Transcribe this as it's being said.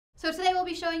So today we'll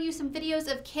be showing you some videos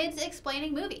of kids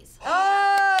explaining movies.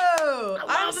 Oh!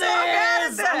 I'm so good at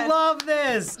this! I love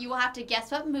this! You will have to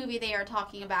guess what movie they are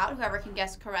talking about. Whoever can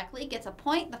guess correctly gets a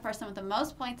point. The person with the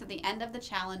most points at the end of the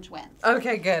challenge wins.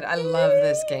 Okay, good. I love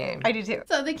this game. I do too.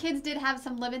 So the kids did have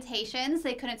some limitations.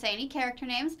 They couldn't say any character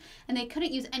names, and they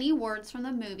couldn't use any words from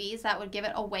the movies. That would give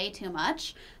it away too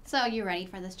much. So you ready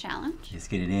for this challenge? Let's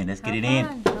get it in. Let's get it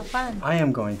Have in. fun. Have fun. I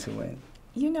am going to win.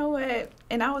 You know what?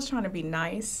 And I was trying to be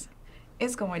nice.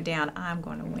 It's going down. I'm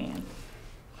going to win.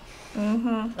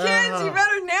 Kids, you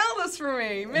better nail this for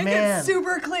me. Make it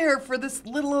super clear for this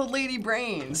little old lady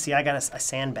brain. See, I got a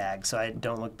sandbag, so I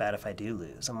don't look bad if I do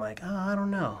lose. I'm like, oh, I don't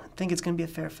know. I think it's going to be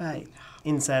a fair fight.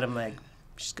 Inside, I'm like,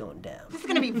 she's going down. This is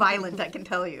gonna be violent, I can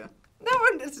tell you. No,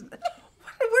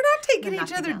 we're not taking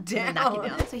each other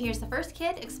down. So here's the first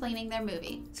kid explaining their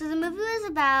movie. So the movie was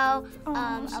about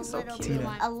cute.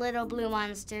 a little blue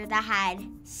monster that had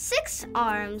 6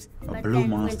 arms, but blue then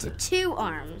monster. went to 2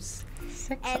 arms.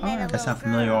 6 And then a That little sounds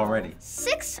familiar girl, already.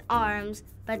 6 arms,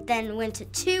 but then went to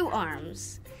 2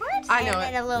 arms. What? I know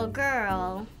And then a little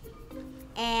girl,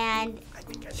 and I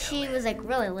think I know she it. was like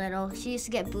really little. She used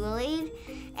to get bullied,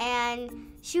 and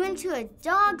she went to a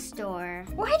dog store.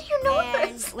 Why do you know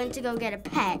and this? went to go get a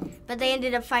pet, but they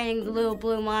ended up finding the little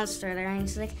blue monster there, and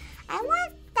she's like, I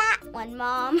want that one,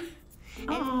 Mom.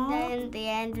 And then they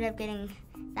ended up getting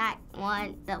that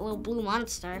little blue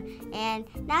monster, and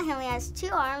now he only has 2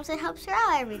 arms and helps her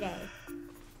out every day.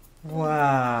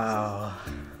 Wow.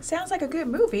 Sounds like a good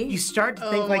movie. You start to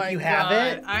think Oh like my you have God.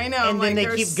 it. I know. And then like, they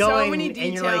there's keep going. so many and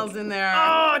you're details like, in there.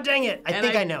 Oh, dang it. I And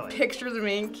think I know it. Picture the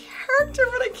main character,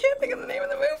 but I can't think of the name of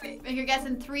the movie. Make your guess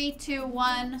in 3, 2,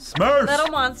 1. Smurfs! Little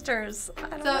monsters. I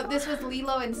don't So know. this was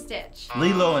Lilo and Stitch.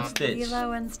 Lilo and Stitch.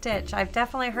 Lilo and Stitch. I've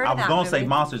definitely heard I of was that gonna movie. say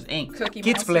Monsters, Inc. Cookie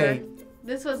Kids Monster. Play.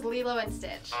 This was Lilo and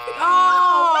Stitch.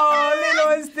 Oh,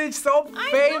 Lilo and Stitch, so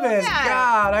famous. that.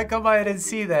 God, how come I didn't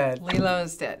see that? Lilo and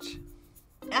Stitch.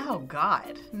 Oh,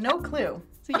 God. No clue.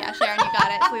 So yeah, Sharon, you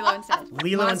got it. It's Lilo and Stitch.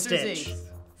 Lilo and Monsters, Stitch.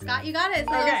 Inc. Scott, you got it. It's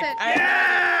Lilo Okay. and Stitch.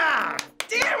 Yeah!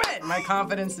 Damn it! My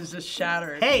confidence is just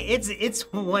shattered. Hey, it's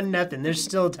 1-0. There's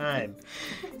still time.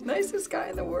 Nicest guy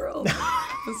in the world.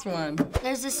 This one.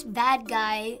 There's this bad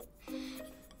guy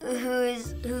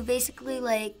who basically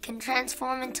like can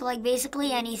transform into like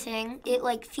basically anything. It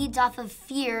like feeds off of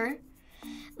fear.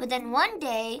 But then one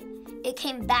day it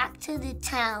came back to the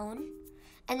town,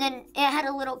 and then it had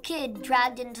a little kid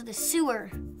dragged into the sewer.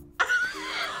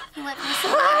 He went missing.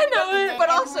 I know and it, then but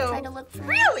everyone also, tried to look for him.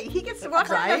 really, he gets to watch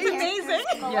that. That's Characters amazing.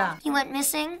 go off. Yeah. He went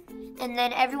missing, and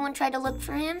then everyone tried to look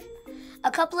for him. A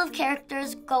couple of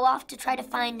characters go off to try to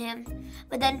find him,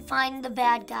 but then find the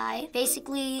bad guy.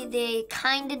 Basically, they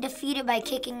kind of defeat it by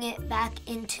kicking it back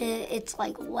into its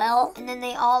like well, and then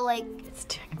they all like It's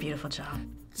doing a beautiful job.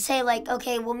 say like,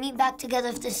 okay, we'll meet back together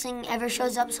if this thing ever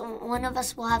shows up. So one of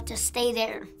us will have to stay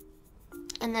there,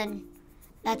 and then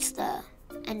that's the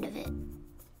end of it.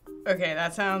 Okay,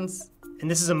 that sounds And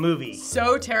this is a movie.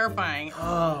 so terrifying.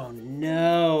 Oh,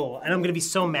 no. And I'm going to be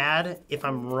so mad if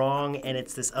I'm wrong and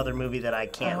it's this other movie that I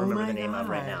can't remember the name of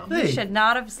right now. You should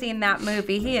not have seen that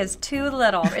movie. He is too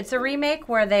little. It's a remake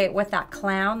where they, with that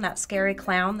clown, that scary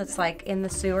clown that's like in the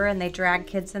sewer and they drag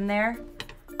kids in there.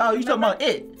 Oh, you talking about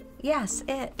It? Yes,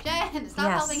 it. Jen, stop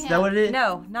Yes. helping him. Is that what it is?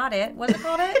 No, not it. Was it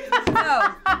called it?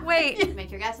 No, wait.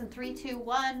 Make your guess in 3, 2,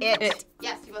 1. It.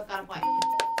 Yes, you both got a point.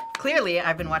 Clearly,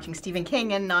 I've been watching Stephen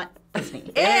King and not Disney.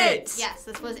 It! Yes,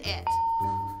 this was it.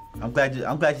 I'm glad you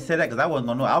said that because I wasn't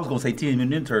gonna know. I was gonna say Teenage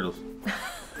Mutant Ninja Turtles.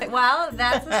 Well,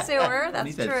 that's a sewer. He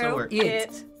That's said true. sewer.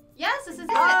 It. Yes, this is it.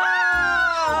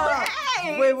 Oh!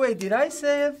 Wait, did I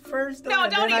say it first? No,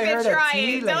 And don't then I even heard a try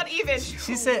T, it. like- Don't even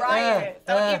She said, try it.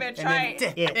 Don't even and try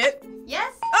then it. It.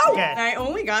 Yes. Oh! Okay. And I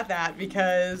only got that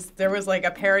because there was like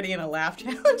a parody and a laugh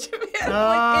challenge of it, like in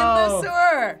Oh. the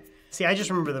sewer. See, I just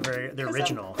remember the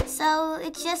original. So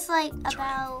it's just like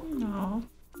about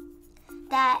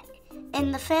that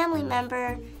in the family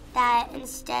member that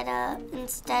instead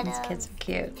These of kids are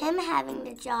cute. him having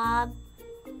the job,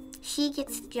 she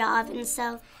gets the job, and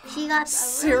so she got a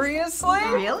Seriously?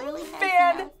 really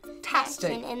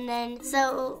Fantastic. action, and then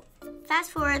so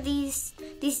fast forward they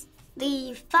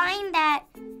find that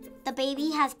the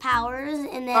baby has powers,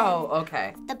 and then Oh,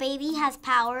 okay. the baby has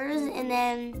powers, and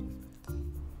then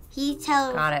he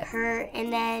tells Got it. her,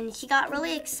 and then she got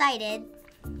really excited,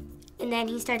 and then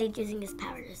he started using his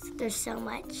powers. There's so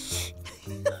much.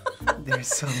 There's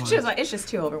so much. She was like, it's just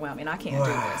too overwhelming. I can't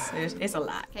do this. It's a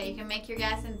lot. Okay, you can make your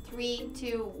guess in 3,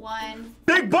 2, 1.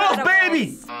 Big Boss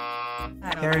Baby! I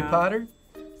don't Harry know. Potter?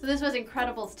 So this was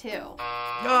Incredibles 2.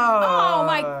 Oh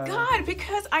my God,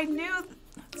 because I knew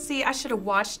See, I should have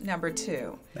watched number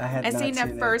 2. I had and not seen that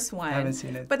seen it. first one. I haven't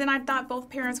seen it. But then I thought both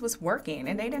parents was working,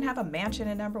 and they didn't have a mansion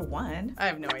in number 1. I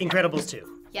have no idea. Incredibles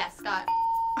 2. Yes, Scott.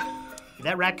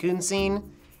 That raccoon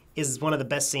scene is one of the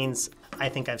best scenes I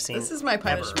think I've seen. This is my ever.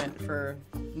 punishment for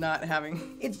not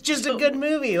having. It's just a good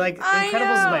movie. Like, I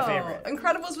Incredibles is my know. favorite.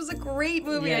 Incredibles was a great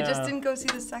movie. I Yeah. just didn't go see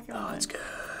the second one. It's good.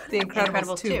 The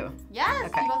Incredibles 2.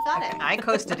 Yes, you both got it. I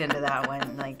coasted into that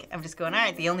one. Like, I'm just going, all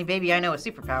right, the only baby I know with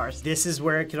superpowers. This is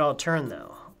where it could all turn,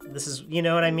 though. This is, you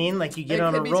know what I mean? Like, you get It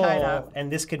on a could be tied roll, up. and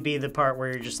this could be the part where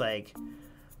you're just like,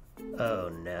 oh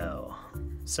no.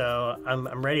 So I'm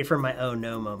ready for my oh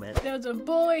no moment. There was a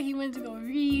boy, he went to go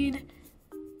read.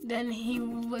 Then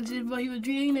while he was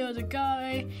reading, there was a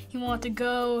guy, he wanted to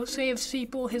go save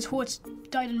people. His horse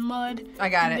died in mud. I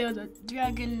got and it. There was a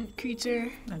dragon creature.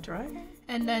 A dragon?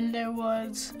 And then there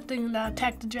was a thing that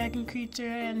attacked the dragon creature,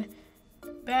 and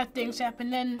bad things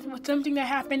happened. Then with something that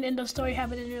happened in the story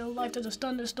happened in real life. There's a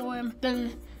thunderstorm.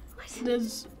 Then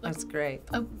there's That's great.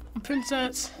 a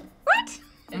princess. What?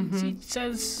 And she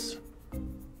says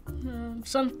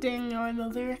something or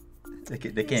another. They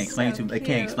can't explain So too. They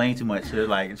can't explain too much. They're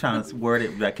like trying to word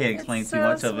it, but I can't explain It's too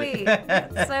so much sweet. of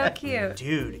it. It's so cute.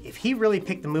 Dude, if he really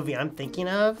picked the movie I'm thinking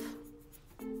of,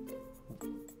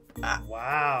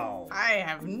 wow. I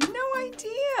have no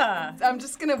idea. I'm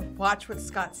just gonna watch what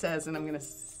Scott says, and I'm gonna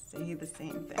say the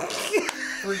same thing.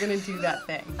 We're gonna do that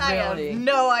thing. I have Really.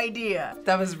 no idea.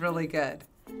 That was really good.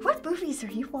 What movies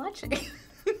are you watching?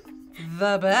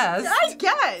 The best. I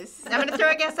guess. I'm gonna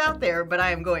throw a guess out there, but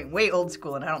I am going way old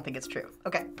school, and I don't think it's true.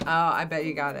 Okay. Oh, I bet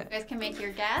you got it. You guys can make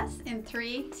your guess in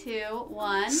 3, 2,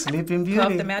 1. Sleeping Puff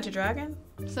Beauty. the Magic Dragon?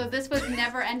 So this was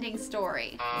Never Ending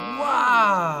Story.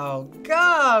 Wow.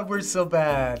 God, we're so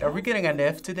bad. Are we getting an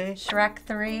F today? Shrek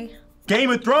 3. Game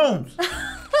of Thrones.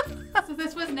 So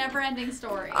this was Never Ending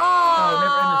Story. Oh,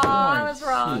 I was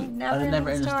wrong. Never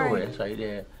ending story. That's right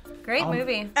there. Great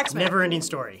movie. X-Men. Never ending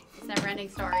story. It's Never Ending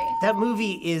Story. That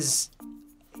movie is,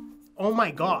 oh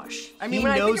my gosh. I mean, he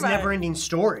when I think knows about it- Never Ending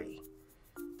Story.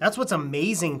 That's what's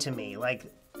amazing to me.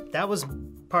 Like, that was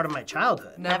part of my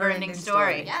childhood. Never-ending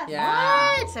story. Yes.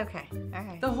 Yeah. It's okay. All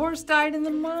right. The horse died in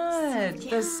the mud.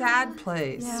 The sad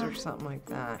place or something like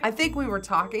that. I think we were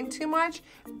talking too much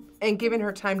and giving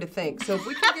her time to think. So if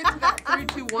we can get to that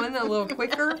 3, 2, 1 a little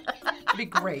quicker, it'd be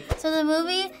great. So the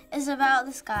movie is about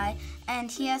this guy, and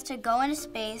he has to go into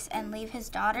space and leave his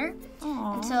daughter.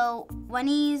 And so when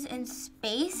he's in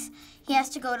space, he has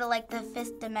to go to like the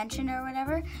 5th dimension or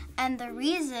whatever. And the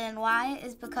reason why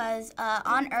is because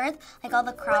on Earth, like all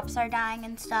the crops are dying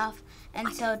and stuff. And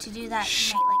so to do that,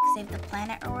 he might like save the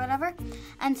planet or whatever.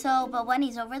 And so, but when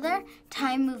he's over there,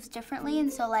 time moves differently.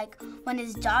 And so like when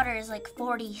his daughter is like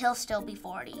 40, he'll still be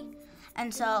 40.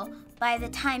 And so by the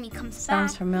time he comes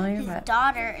Sounds back, familiar, his but-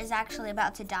 daughter is actually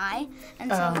about to die.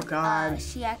 And so Oh, God.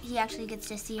 he actually gets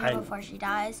to see her I- before she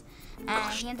dies.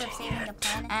 And he ends up saving the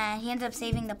planet. And he ends up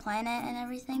saving the planet and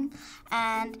everything.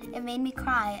 And it made me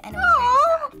cry, and it was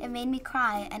very sad. It made me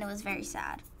cry, and it was very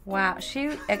sad. Wow, she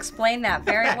explained that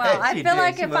very well. I She feel did.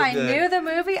 like She if was I good. knew the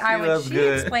movie, I She would. was She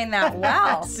good. explained that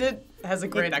well. Sid has a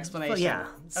great explanation. Well, yeah.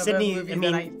 Of Sydney, a movie I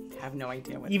mean, that I have no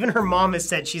idea what. even her mom has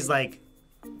said she's like,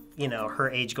 you know, her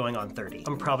age going on 30.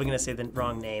 I'm probably going to say the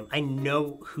wrong name. I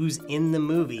know who's in the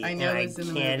movie, I know and it's in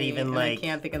the can't movie, even and like. I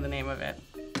can't think of the name of it.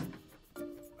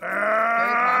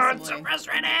 It's so possibly.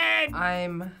 frustrating!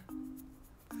 I'm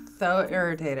so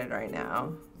irritated right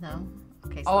now. No?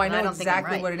 Okay. Oh, I then know don't think I'm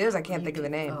exactly right. what it is. I can't think of the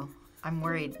name. Oh, I'm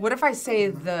worried. What if I say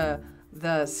the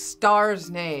star's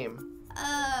name?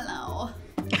 No.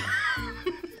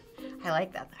 I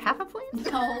like that. Half a point?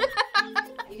 No.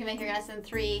 You can make your guess in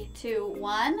 3, 2,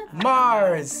 1.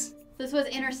 Mars. This was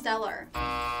Interstellar.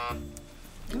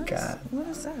 God. What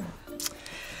is that?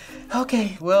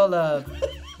 Okay, well,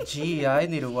 gee, I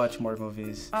need to watch more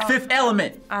movies. Fifth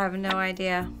Element. I have no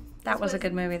idea. That was a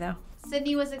good movie, though.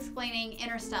 Sydney was explaining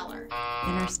Interstellar.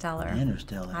 Interstellar.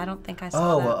 Interstellar. I don't think I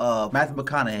saw that. Oh, Matthew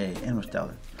McConaughey,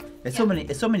 Interstellar. It's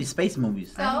so many space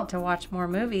movies. I So, need to watch more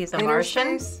movies. The Martian?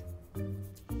 Interspace?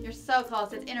 you're so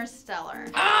close. It's Interstellar.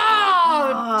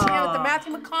 Oh, damn it, the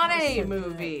Matthew McConaughey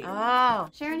movie. Oh.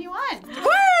 Sharon, you won.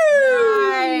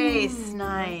 Nice.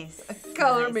 Nice.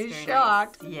 Color Nice, me very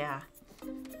shocked. Nice. Yeah.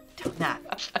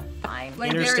 Not fine.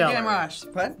 Like Interstellar. Gary Rush.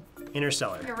 What?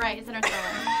 Interstellar. You're right. It's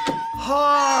Interstellar.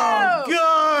 Oh, good!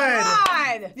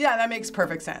 God! Yeah, that makes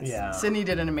perfect sense. Yeah. Sydney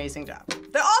did an amazing job.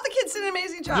 All the kids did an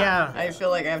amazing job. Yeah. I feel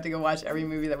like I have to go watch every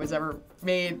movie that was ever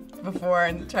made before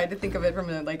and tried to think of it from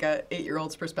a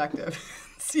 8-year-old's perspective.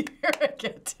 See where I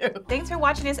get to. Thanks for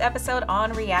watching this episode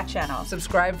on React Channel.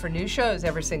 Subscribe for new shows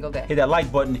every single day. Hit that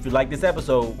like button if you like this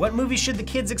episode. What movie should the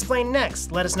kids explain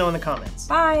next? Let us know in the comments.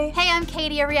 Bye. Hey, I'm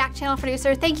Katie, a React Channel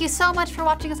producer. Thank you so much for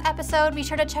watching this episode. Be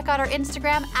sure to check out our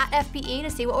Instagram @FBE to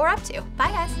see what we're up to. Bye,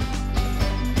 guys.